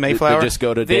anymore. Mayflower? They just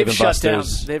go to Dave and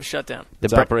Buster's. They've shut down.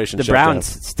 It's Operation The Shutdown.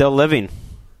 Browns still living.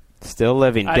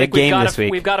 I Big think game this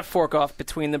week. We've got to fork off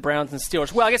between the Browns and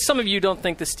Steelers. Well, I guess some of you don't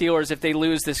think the Steelers, if they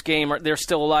lose this game, they're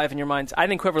still alive in your minds. I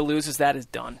think whoever loses that is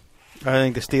done. I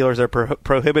think the Steelers are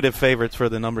prohibitive favorites for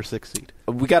the number 6 seed.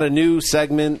 We got a new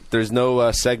segment. There's no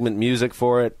segment music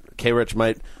for it. K-Rich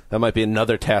that might be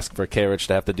another task for K-Rich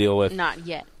to have to deal with. Not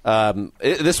yet.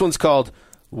 This one's called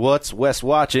 "What's Wes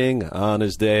Watching on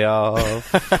His Day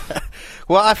Off?"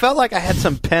 Well, I felt like I had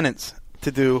some penance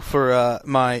to do for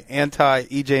my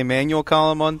anti-EJ Manuel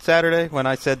column on Saturday when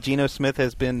I said Geno Smith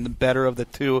has been the better of the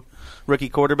 2 rookie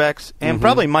quarterbacks, and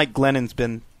probably Mike Glennon's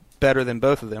been better than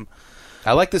both of them.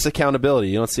 I like this accountability.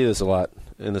 You don't see this a lot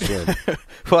in this room.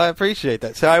 Well, I appreciate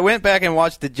that. So I went back and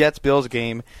watched the Jets-Bills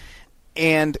game,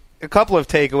 and a couple of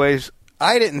takeaways.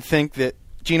 I didn't think that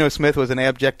Geno Smith was an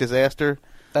abject disaster.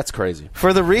 That's crazy.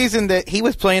 For the reason that he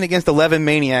was playing against 11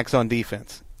 maniacs on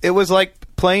defense. It was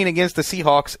like playing against the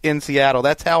Seahawks in Seattle.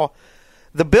 That's how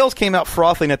the Bills came out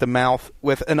frothing at the mouth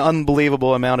with an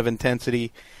unbelievable amount of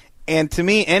intensity. And to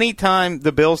me, anytime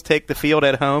the Bills take the field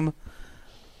at home,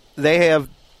 they have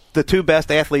the 2 best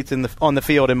athletes on the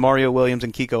field in Mario Williams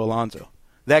and Kiko Alonso.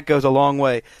 That goes a long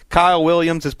way. Kyle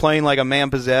Williams is playing like a man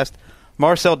possessed.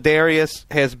 Marcel Darius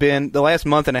has been, the last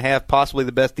month and a half, possibly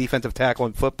the best defensive tackle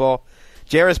in football.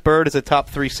 Jarris Byrd is a top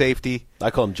 3 safety. I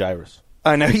call him Jairus.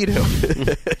 I know you do.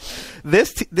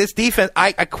 This defense,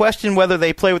 I question whether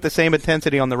they play with the same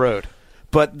intensity on the road.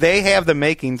 But they have the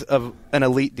makings of an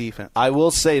elite defense. I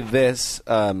will say this.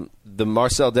 The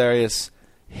Marcel Darius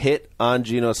hit on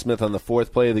Geno Smith on the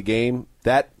 4th play of the game,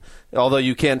 that, although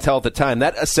you can't tell at the time,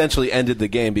 that essentially ended the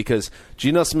game because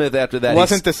Geno Smith after that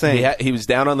wasn't the same. He was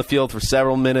down on the field for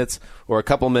several minutes or a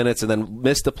couple minutes and then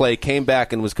missed the play, came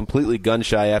back and was completely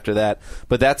gun-shy after that.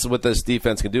 But that's what this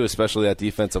defense can do, especially that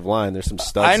defensive line. There's some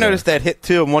studs I noticed there. that hit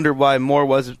too and wondered why more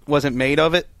wasn't made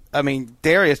of it. I mean,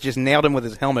 Darius just nailed him with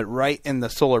his helmet right in the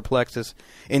solar plexus.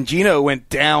 And Geno went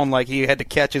down like he had to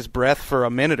catch his breath for a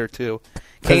minute or two.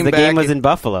 Because the game was in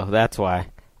Buffalo, that's why.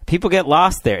 People get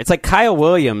lost there. It's like Kyle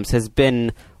Williams has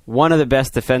been one of the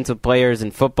best defensive players in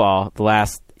football the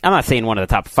last, I'm not saying one of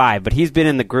the top 5, but he's been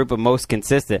in the group of most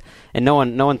consistent, and no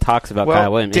one talks about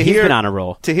Kyle Williams. He's been on a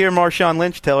roll. To hear Marshawn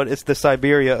Lynch tell it, it's the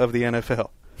Siberia of the NFL.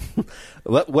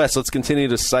 Wes, let's continue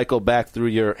to cycle back through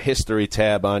your history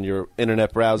tab on your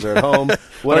internet browser at home.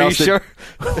 Are you sure?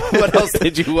 What else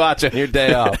did you watch on your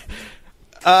day off?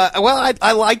 Well,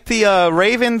 I like the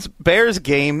Ravens-Bears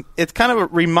game. It's kind of a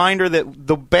reminder that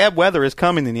the bad weather is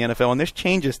coming in the NFL, and this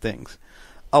changes things.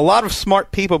 a lot of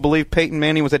smart people believe Peyton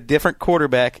Manning was a different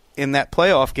quarterback in that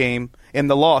playoff game in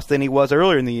the loss than he was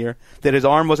earlier in the year, that his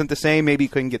arm wasn't the same, maybe he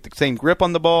couldn't get the same grip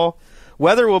on the ball.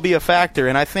 Weather will be a factor,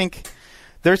 and I think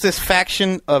there's this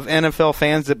faction of NFL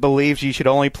fans that believes you should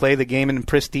only play the game in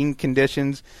pristine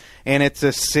conditions, and it's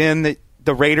a sin that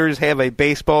the Raiders have a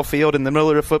baseball field in the middle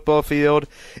of the football field,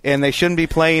 and they shouldn't be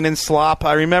playing in slop.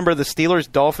 I remember the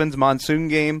Steelers-Dolphins monsoon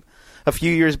game a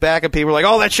few years back, and people were like,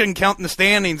 "Oh, that shouldn't count in the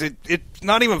standings. It's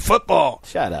not even football."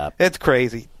 Shut up. It's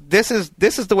crazy. This is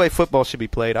the way football should be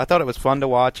played. I thought it was fun to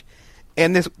watch,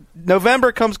 and this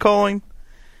November comes calling.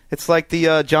 It's like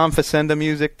the John Facenda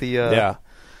music. Yeah.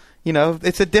 You know,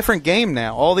 it's a different game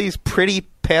now. All these pretty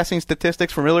passing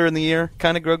statistics from earlier in the year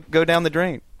kind of go down the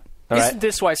drain. Isn't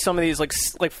this why some of these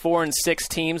like 4 and 6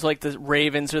 teams, like the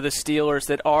Ravens or the Steelers,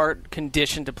 that are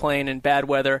conditioned to playing in bad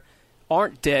weather,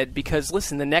 aren't dead? Because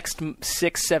listen, the next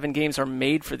 6-7 games are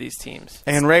made for these teams.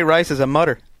 And Ray Rice is a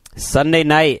mutter. Sunday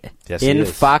night Yes, in he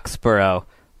is. Foxborough,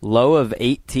 low of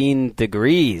 18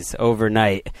 degrees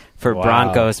overnight for Wow.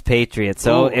 Broncos Patriots.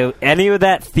 So any of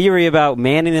that theory about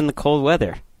Manning in the cold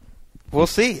weather? We'll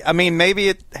see. I mean, maybe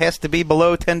it has to be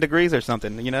below 10 degrees or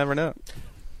something. You never know.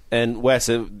 And Wes,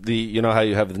 you know how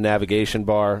you have the navigation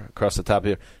bar across the top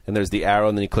here, and there's the arrow,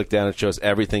 and then you click down, it shows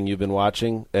everything you've been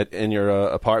watching in your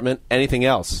apartment. Anything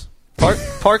else?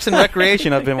 Parks and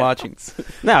Recreation I've been watching.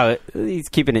 No, he's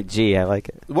keeping it G. I like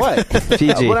it. What?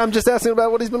 PG. What I'm just asking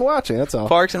about what he's been watching, that's all.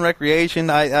 Parks and Recreation.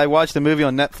 I watched a movie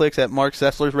on Netflix at Mark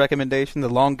Sessler's recommendation, The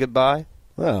Long Goodbye.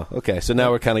 Oh, okay. So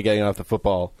now we're kind of getting off the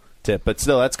football tip, but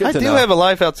still, that's good to know. I do have a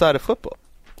life outside of football.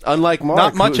 Unlike Mark,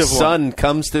 Not much whose of one. son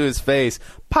comes to his face,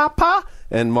 Papa,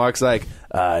 and Mark's like,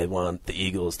 I want the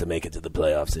Eagles to make it to the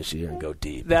playoffs this year and go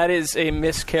deep. That is a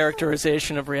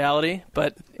mischaracterization of reality,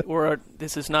 but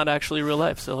this is not actually real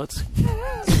life, so let's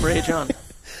rage on.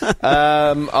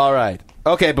 All right.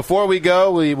 Okay, before we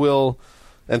go, we will,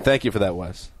 and thank you for that,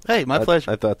 Wes. Hey, my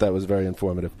pleasure. I thought that was very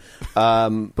informative.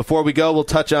 Before we go, we'll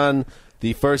touch on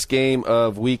the first game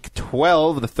of Week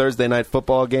 12, the Thursday night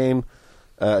football game.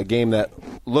 A game that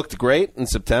looked great in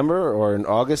September or in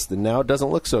August, and now it doesn't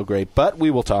look so great. But we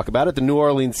will talk about it. The New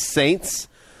Orleans Saints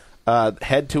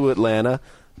head to Atlanta,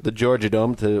 the Georgia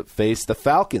Dome, to face the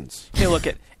Falcons. Hey, look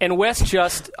at and Wes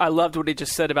I loved what he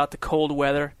just said about the cold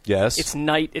weather. Yes. It's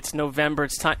night. It's November.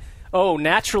 It's time. Oh,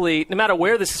 naturally, no matter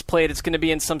where this is played, it's going to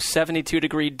be in some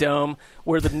 72-degree dome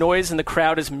where the noise in the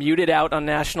crowd is muted out on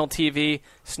national TV.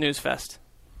 Snooze fest.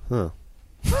 Huh.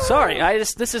 Sorry,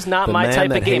 this is not The my man type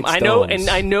that of game. hates I know, domes. and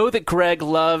I know that Greg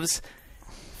loves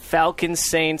Falcons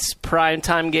Saints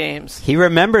primetime games. He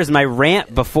remembers my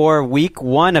rant before week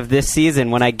 1 of this season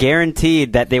when I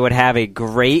guaranteed that they would have a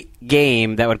great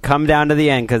game that would come down to the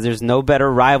end because there's no better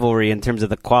rivalry in terms of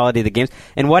the quality of the games.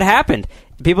 And what happened?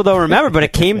 People don't remember, but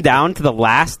it came down to the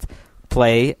last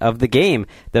play of the game.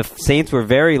 The Saints were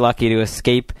very lucky to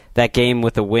escape that game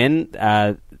with a win.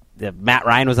 Matt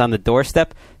Ryan was on the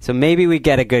doorstep, so maybe we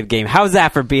get a good game. How's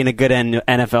that for being a good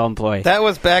NFL employee? That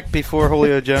was back before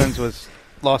Julio Jones was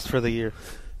lost for the year.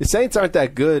 The Saints aren't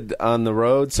that good on the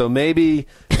road, so maybe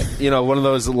one of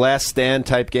those last stand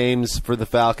type games for the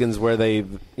Falcons where they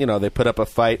put up a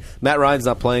fight. Matt Ryan's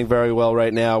not playing very well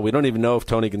right now. We don't even know if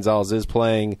Tony Gonzalez is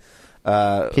playing.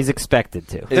 He's expected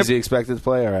to. Is he expected to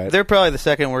play? All right. They're probably the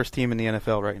second worst team in the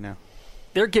NFL right now.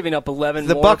 They're giving up 11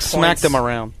 The more Bucs points. smacked them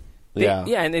around. Yeah,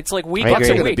 and it's like week Bucs to are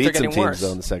going to week beat they're some getting teams worse.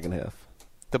 though in the second half.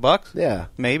 The Bucs? Yeah,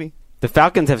 maybe. The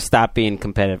Falcons have stopped being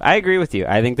competitive. I agree with you.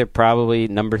 I think they're probably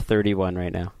number 31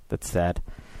 right now. That's sad.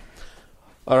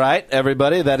 All right,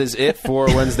 everybody, that is it for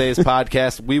Wednesday's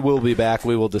podcast. We will be back.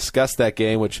 We will discuss that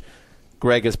game, which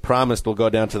Greg has promised will go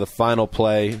down to the final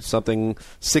play, something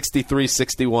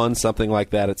 63-61, something like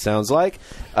that it sounds like.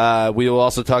 We will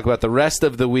also talk about the rest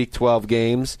of the Week 12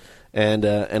 games and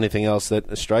anything else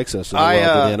that strikes us in the world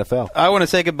of the NFL. I want to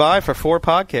say goodbye for 4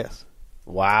 podcasts.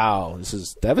 Wow, this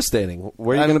is devastating.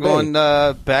 Where are you I'm going to be?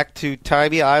 going back to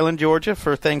Tybee Island, Georgia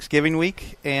for Thanksgiving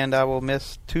week, and I will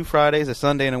miss 2 Fridays, a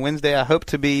Sunday and a Wednesday.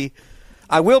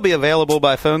 I will be available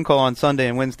by phone call on Sunday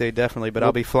and Wednesday, definitely, but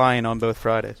I'll be flying on both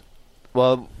Fridays.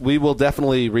 Well, we will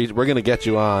definitely we're going to get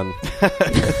you on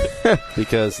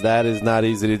because that is not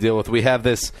easy to deal with. We have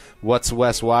this What's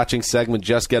Wes Watching segment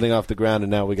just getting off the ground,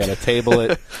 and now we got to table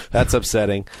it. That's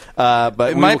upsetting. But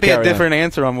it might be a different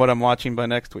answer on what I'm watching by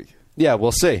next week. Yeah,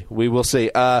 we'll see. We will see.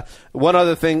 One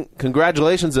other thing,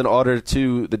 congratulations in order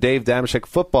to the Dave Damashek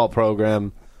football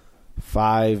program.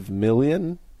 5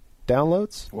 million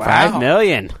downloads? Wow. 5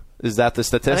 million. Is that the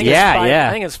statistic? Yeah.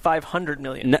 I think it's 500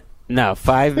 million. No,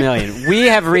 5 million. We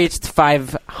have reached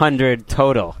 500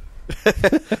 total.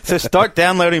 So start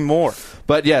downloading more.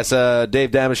 But yes,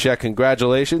 Dave Dameshek,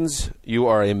 congratulations. You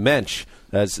are a mensch,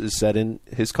 as is said in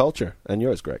his culture. And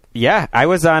yours, Greg. Yeah, I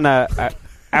was on a...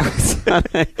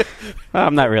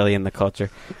 I'm not really in the culture.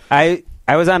 I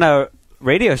was on a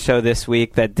radio show this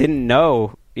week that didn't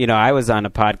know, I was on a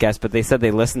podcast, but they said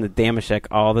they listen to Dameshek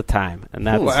all the time. And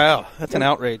that's, wow, that's an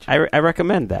outrage. I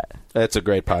recommend that. It's a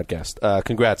great podcast.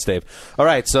 Congrats, Dave. All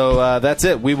right, so that's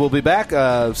it. We will be back.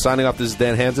 Signing off, this is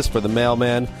Dan Hansis for the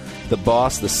Mailman, the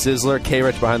Boss, the Sizzler,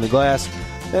 K-Rich behind the glass,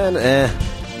 and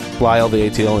Lyle, the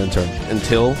ATL intern.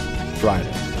 Until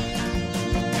Friday.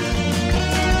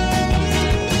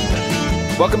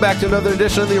 Welcome back to another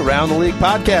edition of the Around the League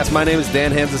podcast. My name is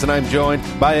Dan Hansis, and I'm joined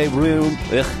by a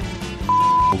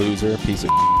loser, piece of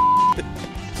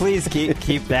Please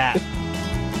keep that.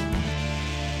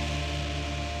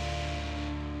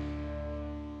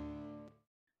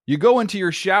 You go into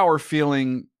your shower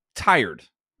feeling tired,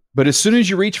 but as soon as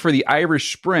you reach for the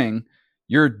Irish Spring,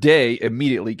 your day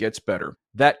immediately gets better.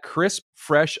 That crisp,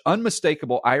 fresh,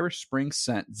 unmistakable Irish Spring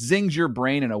scent zings your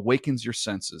brain and awakens your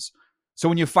senses. So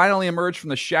when you finally emerge from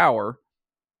the shower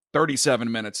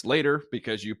 37 minutes later,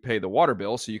 because you pay the water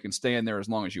bill so you can stay in there as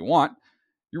long as you want,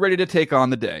 you're ready to take on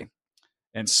the day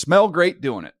and smell great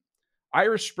doing it.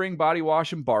 Irish Spring Body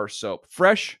Wash and Bar Soap.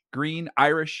 Fresh, green,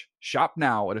 Irish. Shop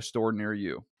now at a store near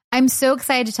you. I'm so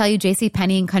excited to tell you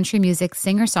JCPenney and country music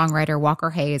singer-songwriter Walker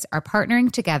Hayes are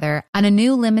partnering together on a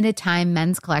new limited-time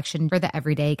men's collection for the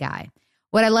everyday guy.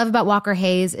 What I love about Walker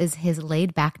Hayes is his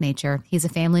laid-back nature. He's a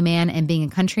family man, and being a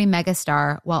country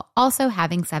megastar while also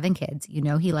having 7 kids,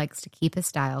 he likes to keep his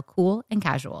style cool and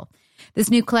casual. This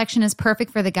new collection is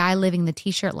perfect for the guy living the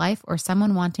t-shirt life or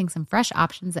someone wanting some fresh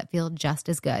options that feel just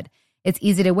as good. It's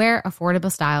easy to wear,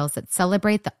 affordable styles that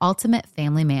celebrate the ultimate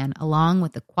family man, along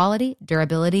with the quality,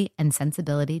 durability, and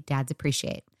sensibility dads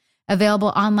appreciate. Available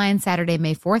online Saturday,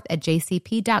 May 4th at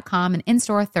jcp.com and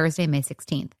in-store Thursday, May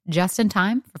 16th. Just in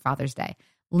time for Father's Day.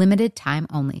 Limited time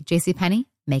only. JCPenney,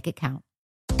 make it count.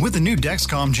 With the new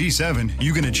Dexcom G7,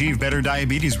 you can achieve better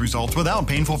diabetes results without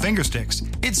painful finger sticks.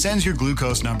 It sends your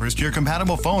glucose numbers to your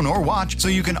compatible phone or watch so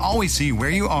you can always see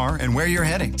where you are and where you're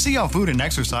heading. See how food and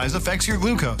exercise affects your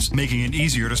glucose, making it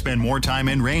easier to spend more time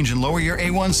in range and lower your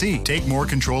A1C. Take more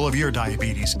control of your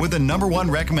diabetes with the #1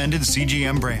 recommended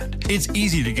CGM brand. It's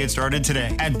easy to get started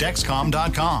today at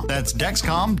Dexcom.com. That's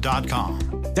Dexcom.com.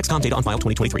 Dexcom data on file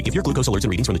 2023. If your glucose alerts and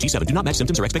readings from the G7 do not match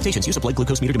symptoms or expectations, use a blood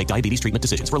glucose meter to make diabetes treatment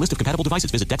decisions. For a list of compatible devices,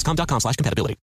 visit Dexcom.com/compatibility.